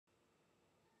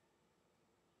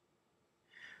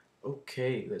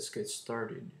Okay, let's get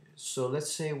started. So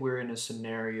let's say we're in a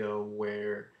scenario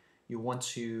where you want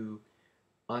to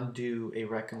undo a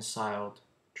reconciled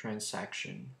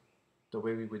transaction. The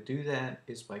way we would do that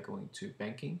is by going to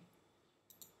banking.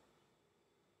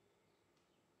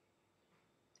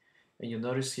 And you'll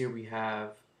notice here we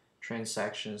have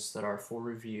transactions that are for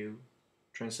review,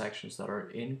 transactions that are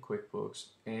in QuickBooks,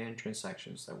 and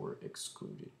transactions that were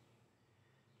excluded.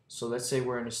 So let's say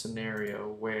we're in a scenario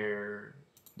where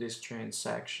this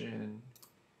transaction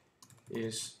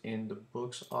is in the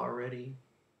books already.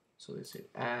 So let's hit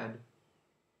add.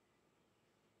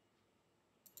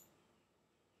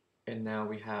 And now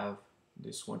we have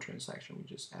this one transaction we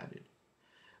just added.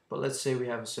 But let's say we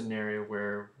have a scenario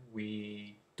where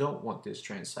we don't want this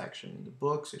transaction in the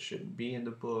books, it shouldn't be in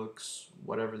the books,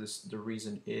 whatever the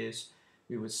reason is,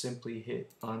 we would simply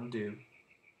hit undo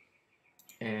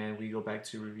and we go back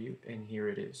to review and here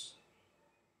it is.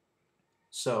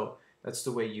 So that's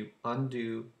the way you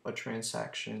undo a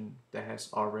transaction that has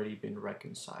already been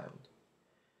reconciled.